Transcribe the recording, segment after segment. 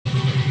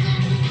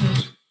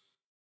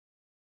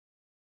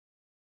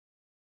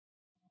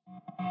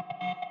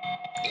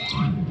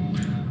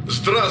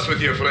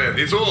Здравствуйте, friend.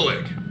 It's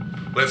Oleg.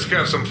 Let's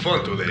have some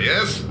fun today,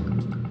 yes?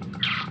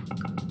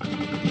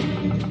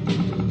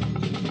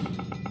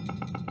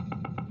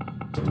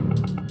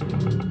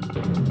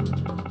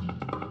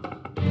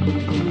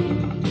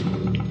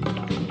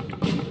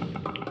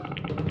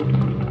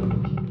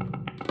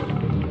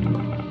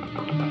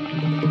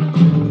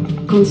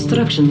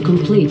 Construction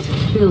complete.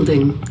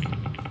 Building.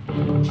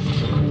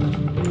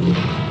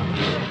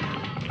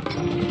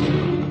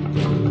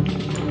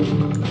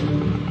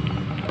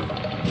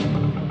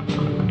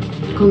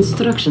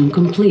 Construction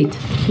complete.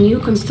 New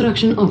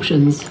construction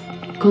options.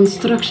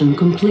 Construction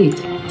complete.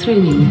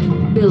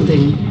 Training.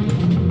 Building.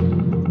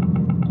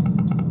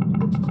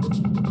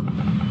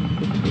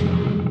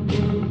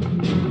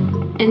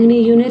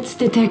 Enemy units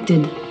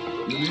detected.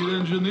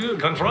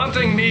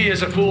 Confronting me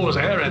is a fool's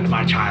errand,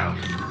 my child.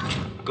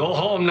 Go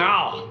home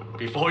now,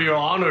 before your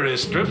honor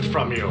is stripped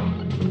from you.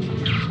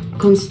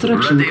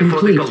 Construction Ready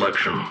complete. for the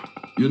collection.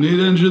 You need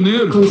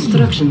engineer?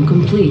 Construction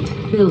complete.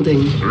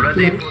 Building.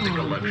 Ready for the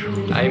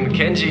collection. I'm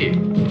Kenji,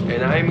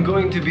 and I'm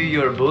going to be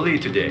your bully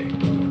today.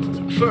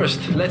 First,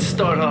 let's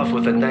start off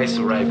with a nice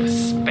ripe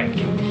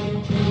spanking.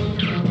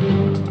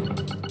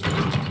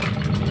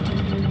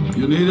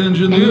 You need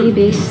engineer? Enemy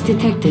base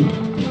detected.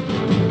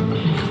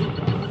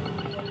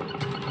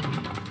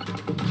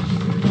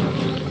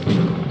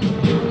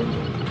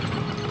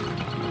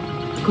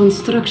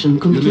 Construction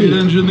complete. You need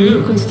engineer?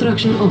 New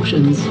construction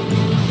options.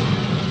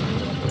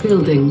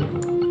 Building.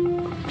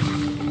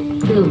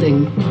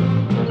 Building.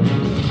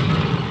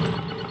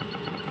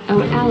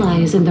 Our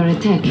ally is under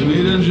attack. You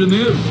need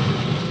engineer?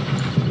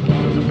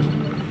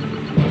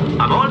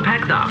 I'm all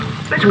packed up.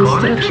 Let's go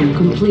on it. Construction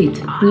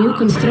complete. New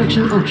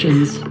construction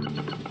options.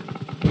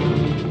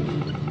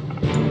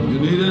 You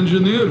need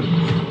engineer?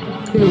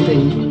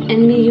 Building.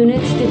 Enemy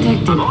units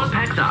detected. I'm all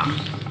packed up.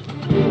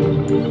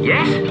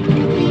 Yes?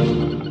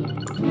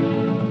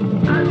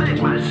 I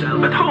make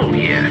myself at home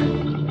here.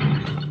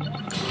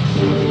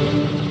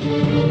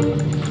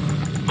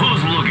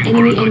 Who's looking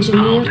Enemy for a good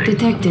engineer pounding?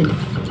 detected.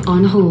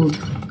 On hold.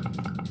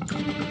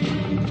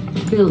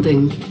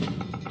 Building.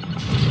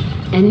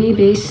 Enemy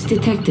base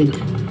detected.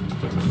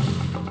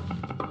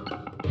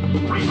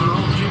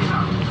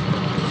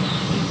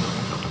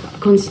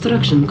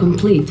 Construction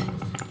complete.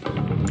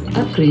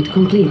 Upgrade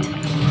complete.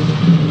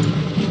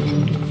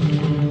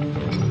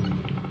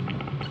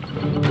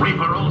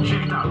 Reaper all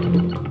checked out.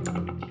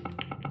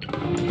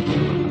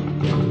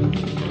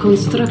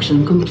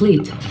 Construction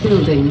complete.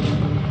 Building.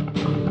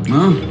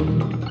 Huh?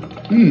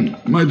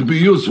 Might be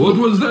useful. What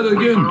was that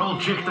Reaper again? all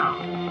checked out.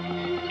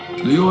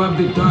 Do you have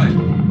the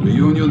time? The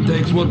Union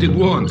takes what it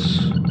wants.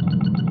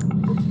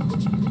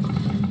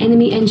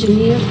 Enemy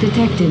engineer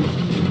detected.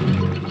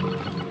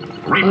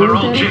 Reaper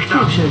all Order checked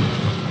out. captured.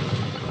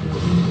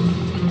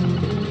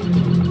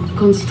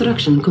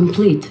 Construction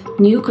complete.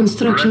 New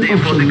construction Ready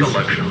for the options.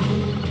 collection.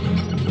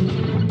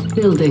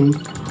 Building.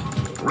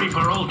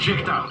 Reaper all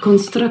checked out.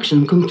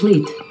 Construction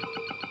complete.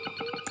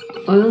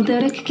 Oil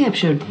derrick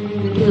captured.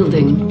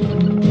 Building.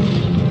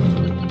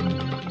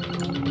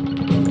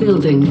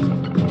 Building.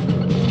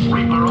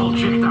 Reaper all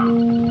checked out.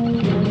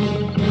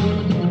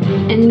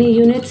 Enemy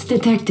units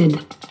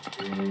detected.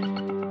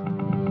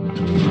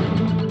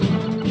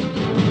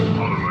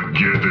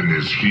 Armageddon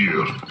is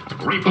here.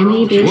 Reaper Enemy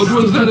all base What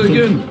was that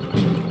detected.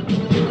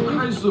 again?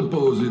 I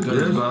suppose it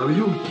has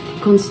value.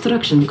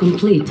 Construction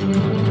complete.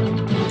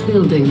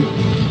 Building.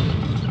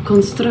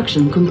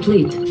 Construction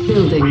complete.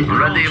 Building.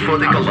 Ready for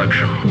the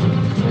collection.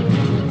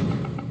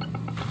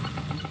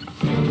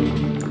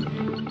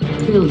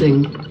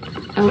 Building.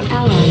 Our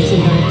ally is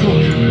under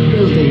attack.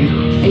 Building.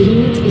 A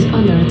unit is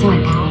under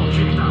attack. All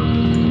checked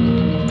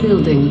out.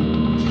 Building.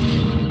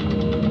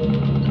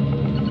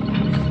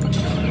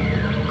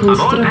 I'm all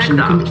Construction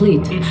packed up.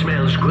 complete. It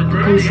smells good.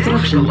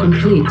 Construction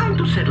complete. Time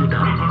to settle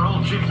down. Reaper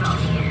all checked out.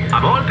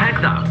 I'm all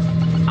packed up.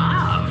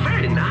 Ah,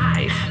 very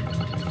nice.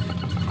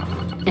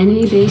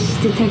 Enemy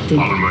base detected.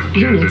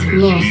 Unit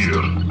lost.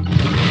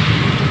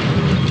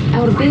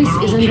 Our base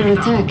is under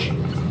attack.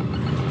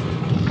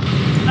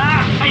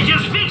 Ah, I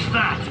just fixed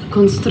that.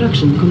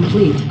 Construction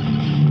complete.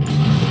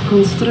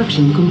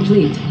 Construction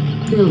complete.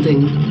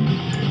 Building.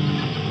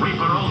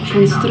 Reaper all checked out.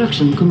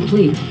 Construction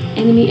complete.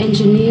 Enemy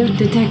engineer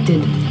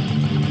detected.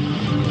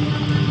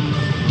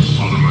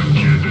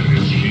 Armageddon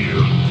is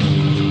here.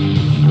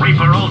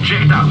 Reaper all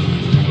checked out.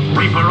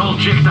 Reaper all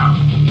checked out.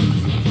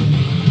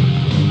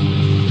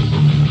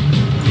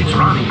 It's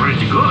running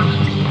pretty good.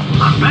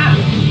 Not bad.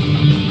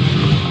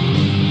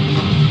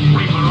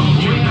 Reaper all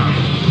checked out.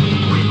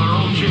 Reaper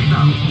all checked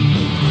out.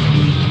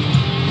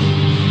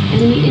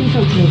 Enemy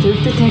infiltrator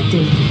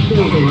detected.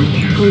 Building.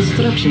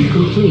 Construction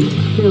complete.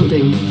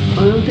 Building.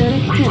 Oil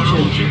derrick Reaper all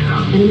captured. checked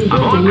out. Enemy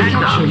I'm all building packed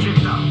out. captured.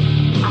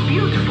 A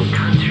beautiful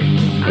country.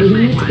 A I make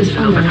unit is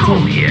myself under at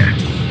home attack. here.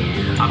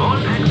 I'm all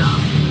packed up.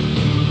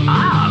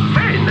 Ah,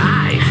 very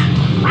nice.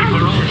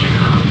 Reaper all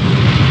checked out.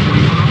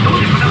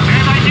 Thought it was a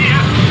bad idea.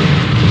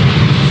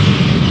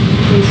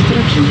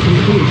 Construction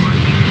complete.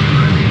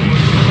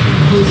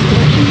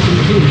 Construction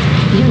complete.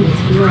 Unit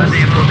lost.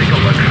 Ready for the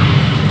conquer.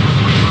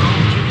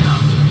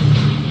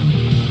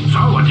 So,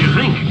 what do you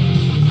think?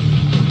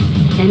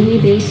 Enemy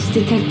base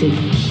detected.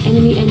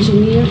 Enemy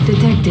engineer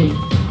detected.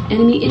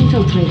 Enemy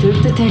infiltrator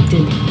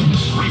detected.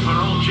 Reaper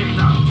all checked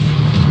out.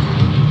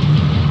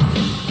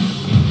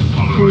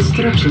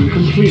 Construction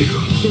complete.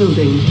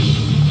 Building.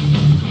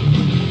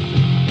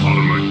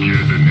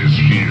 Armageddon is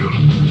here.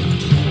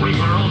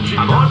 Reaper all checked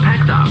out. I'm all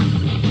packed up.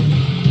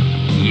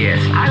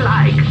 Yes, I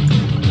like.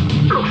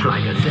 Looks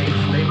like a safe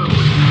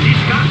neighborhood.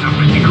 These guns are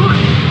pretty good.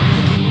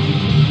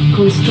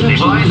 Construction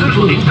Devices complete.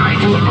 looking tight.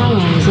 Our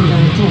ally is under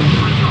attack.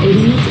 A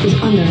unit is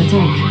under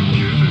attack.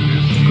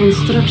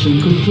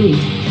 Construction complete.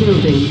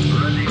 Building.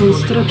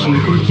 Construction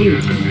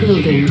complete.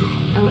 Building.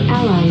 Our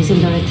ally is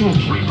under attack.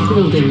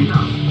 Building.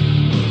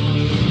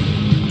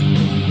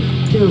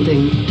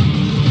 Building.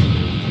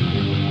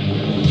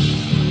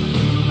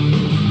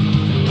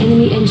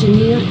 Enemy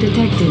engineer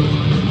detected.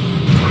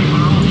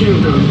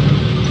 Building.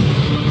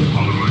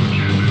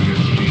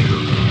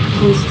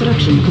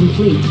 Construction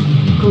complete.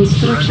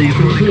 Construction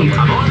complete.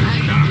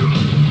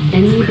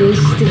 Enemy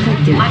base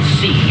detected. Let's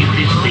see if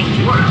this thing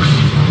works.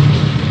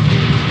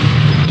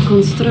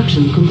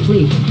 Construction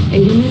complete. A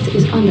unit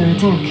is under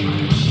attack.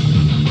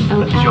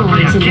 Our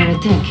ally is under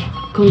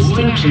attack.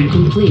 Construction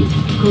complete.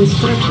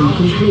 Construction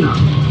complete.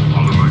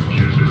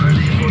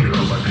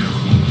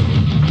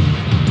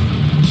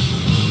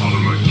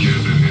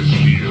 Armageddon is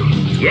here.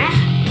 Yes?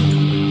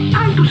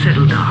 Time to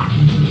settle down.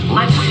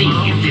 Let's see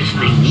if this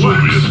thing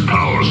works. Soviet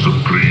power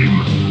supreme.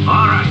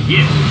 Alright,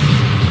 yes.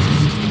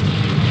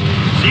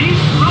 See?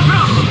 No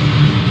problem.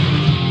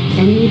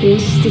 Enemy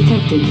base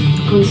detected.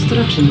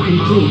 Construction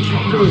complete.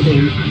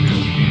 Building.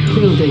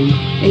 Building.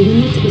 A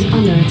unit is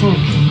under attack.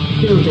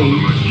 Building.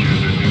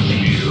 Armageddon is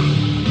here.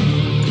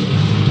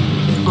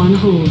 On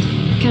hold.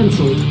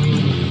 Cancelled.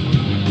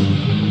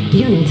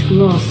 Unit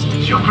lost.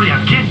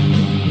 Kid.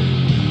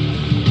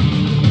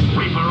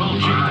 Reaper all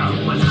checked out.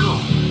 Let's go.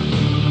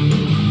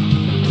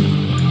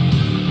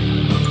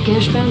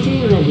 Cash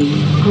bounty ready.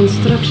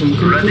 Construction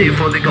complete.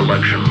 For the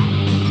collection.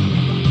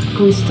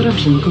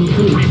 Construction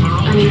complete.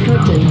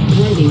 Curtain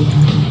ready.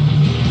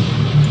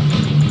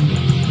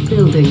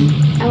 Building.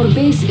 Our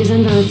base is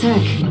under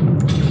attack.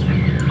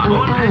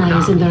 Our ally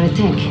is under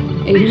attack.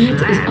 A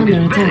unit is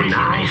under attack.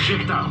 All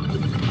checked out.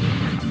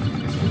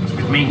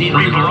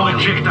 Reaper all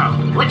checked out.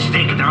 Let's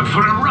take it out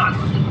for a run.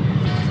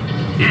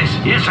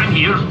 Yes, I'm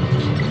here.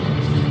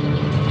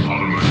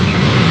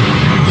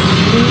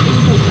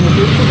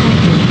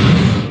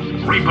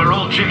 Reaper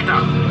all checked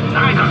out.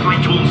 I got my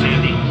tools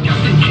handy,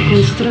 just in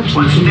case. Construction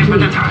One step at a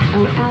complete. time.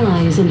 Our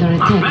ally is under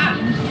Not attack. bad.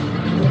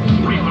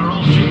 Reaper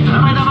all checked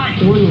out. Давай.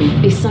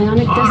 Warning, a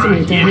psionic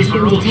decimator has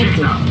been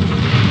detected.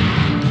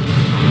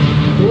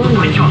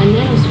 Warning, a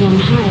nanoswarm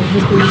hive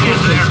has been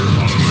detected.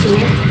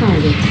 Select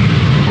target.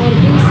 Our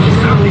base is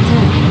under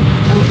attack.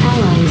 Our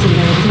ally is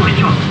under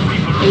attack.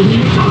 A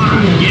unit is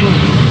under attack.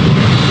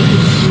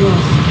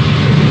 Lost.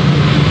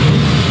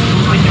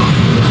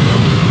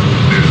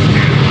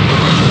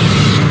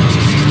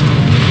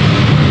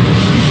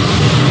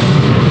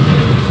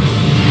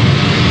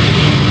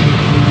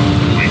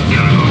 We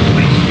cannot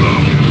be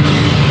stopped.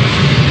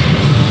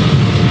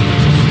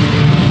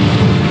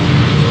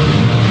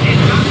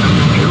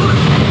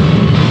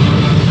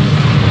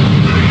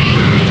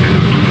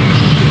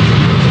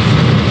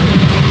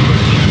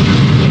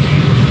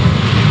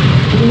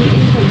 Enemy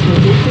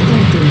infiltrated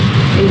detected.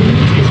 A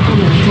unit is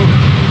under attack.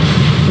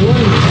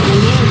 Warning, a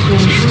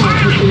nanoswarm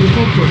hive has been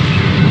detected.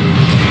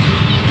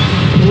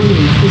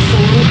 Warning, the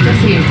psionic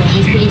decimator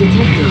has been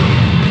detected.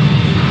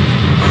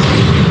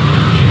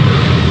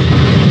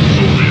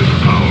 Soviet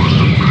power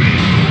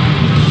supreme.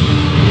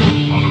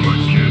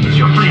 Armageddon is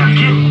Kid.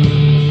 here.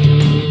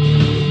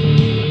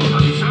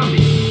 How's it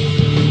sounding?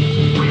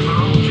 Reaper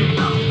all checked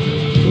out.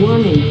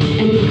 Warning,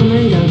 enemy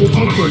commander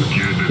detected.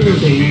 Armageddon is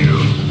Building. here.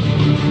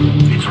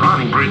 It's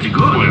running pretty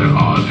good. Where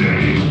are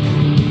they?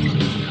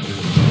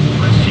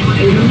 Let's see what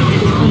A it can unit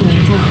is do. under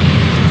attack.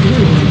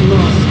 Unit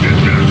lost. It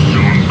will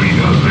soon be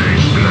a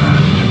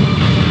wasteland.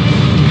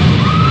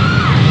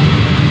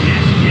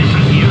 Yes,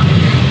 I'm here.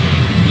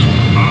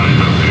 I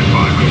have the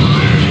final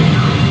say.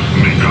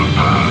 Make a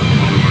path.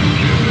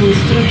 Armageddon.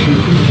 Construction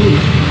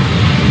complete.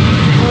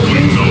 Our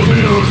base is No, under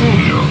they are attack.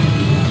 here.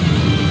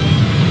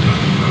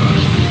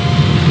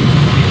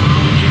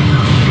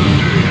 The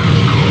day has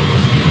come.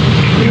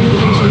 Enemy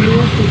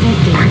engineer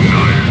detected.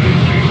 Annihilating.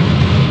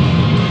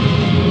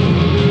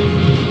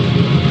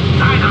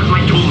 I got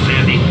my tools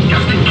handy,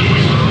 just in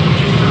case.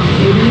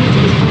 A unit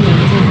is under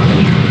attack.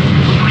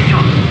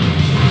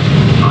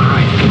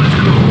 Alright, let's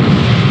go.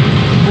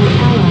 Our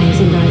ally is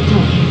under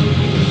attack.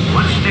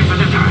 One step at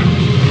a time.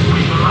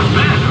 Reaper not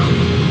bad.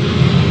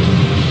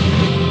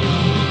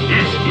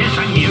 Yes,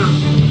 I'm here.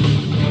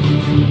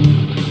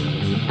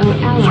 Our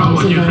ally So, is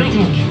what do you under think?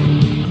 attack.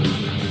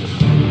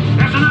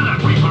 There's another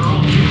Reaper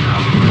all checked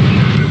out.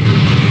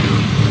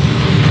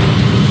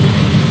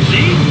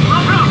 See? No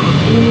problem.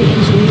 Enemy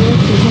engineer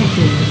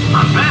detected.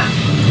 Not bad.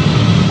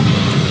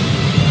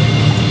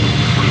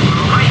 Reaper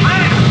all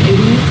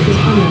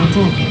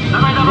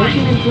attack.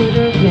 Vacuum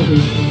imploder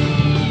ready.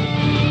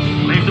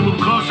 We have to move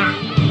closer.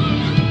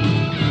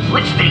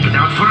 Let's take it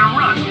out for a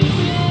run.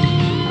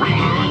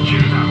 Our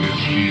Jedi is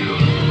here.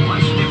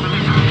 One step at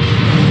a time.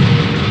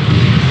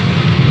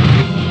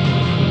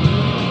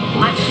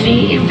 Let's see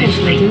if this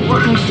thing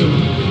works. Detected.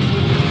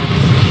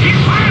 Keep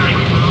firing!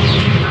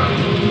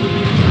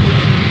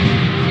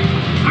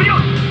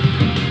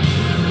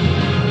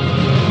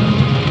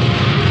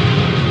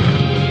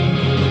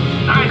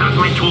 I got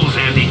my tools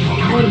handy.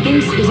 Our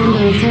base is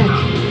under attack.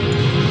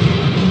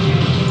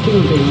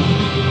 Building.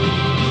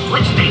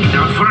 Let's take it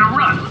out for a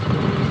run.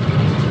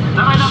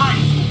 Давай.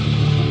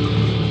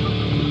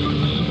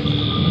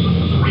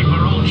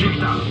 Reaper all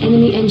checked out.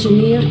 Enemy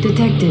engineer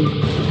detected.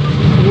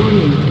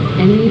 Warning.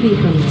 Enemy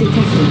beacon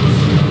detected.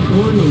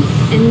 Warning.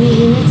 Enemy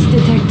units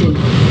detected.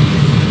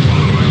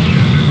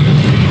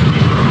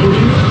 A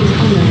unit is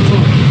under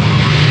attack.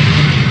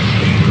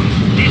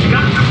 These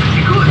guns are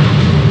pretty good.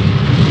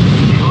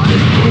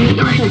 Enemy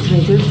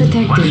infiltrator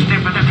One detected.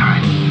 step at a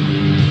time.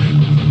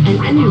 An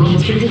enemy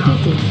has been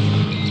defeated.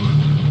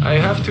 I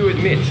have to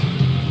admit,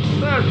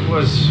 that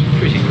was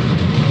pretty good.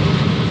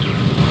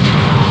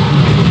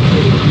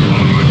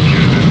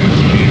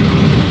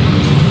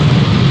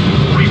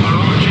 Reaper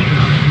all checked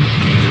out.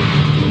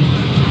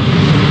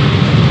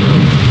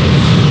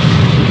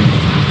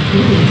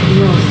 Unit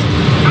lost.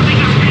 Something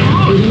has been A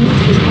moved.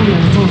 unit is under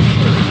attack.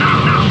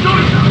 Now, do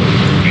it now.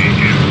 The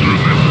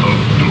instrument of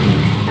doom.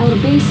 Our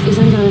base is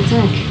under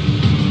attack.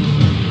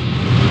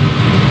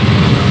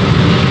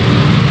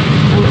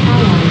 Our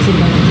ally is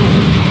under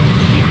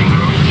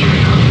attack.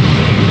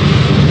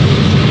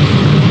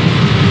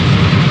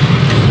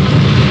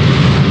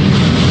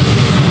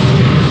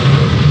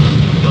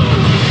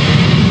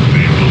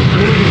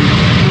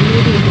 Enemy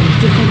beacon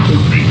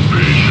detected. Be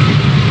patient.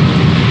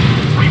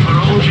 Reaper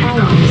all Our checked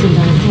ally out. is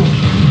under attack.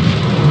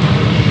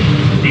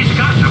 These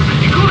guns are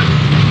pretty good.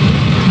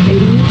 A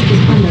unit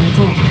is under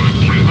attack.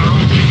 Reaper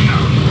all checked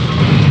out.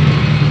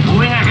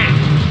 Moving ahead.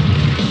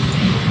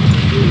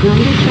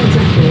 Grounded threads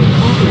upgrade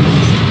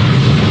authorized.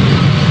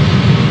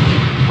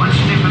 One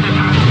step at a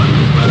time.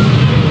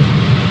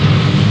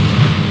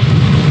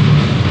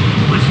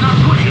 Let's not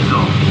push it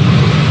though.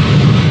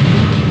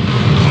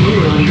 You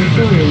are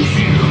victorious.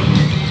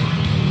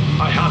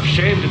 I have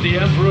shamed the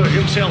Emperor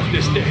himself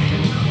this day.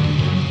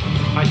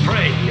 I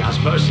pray he has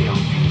mercy on me.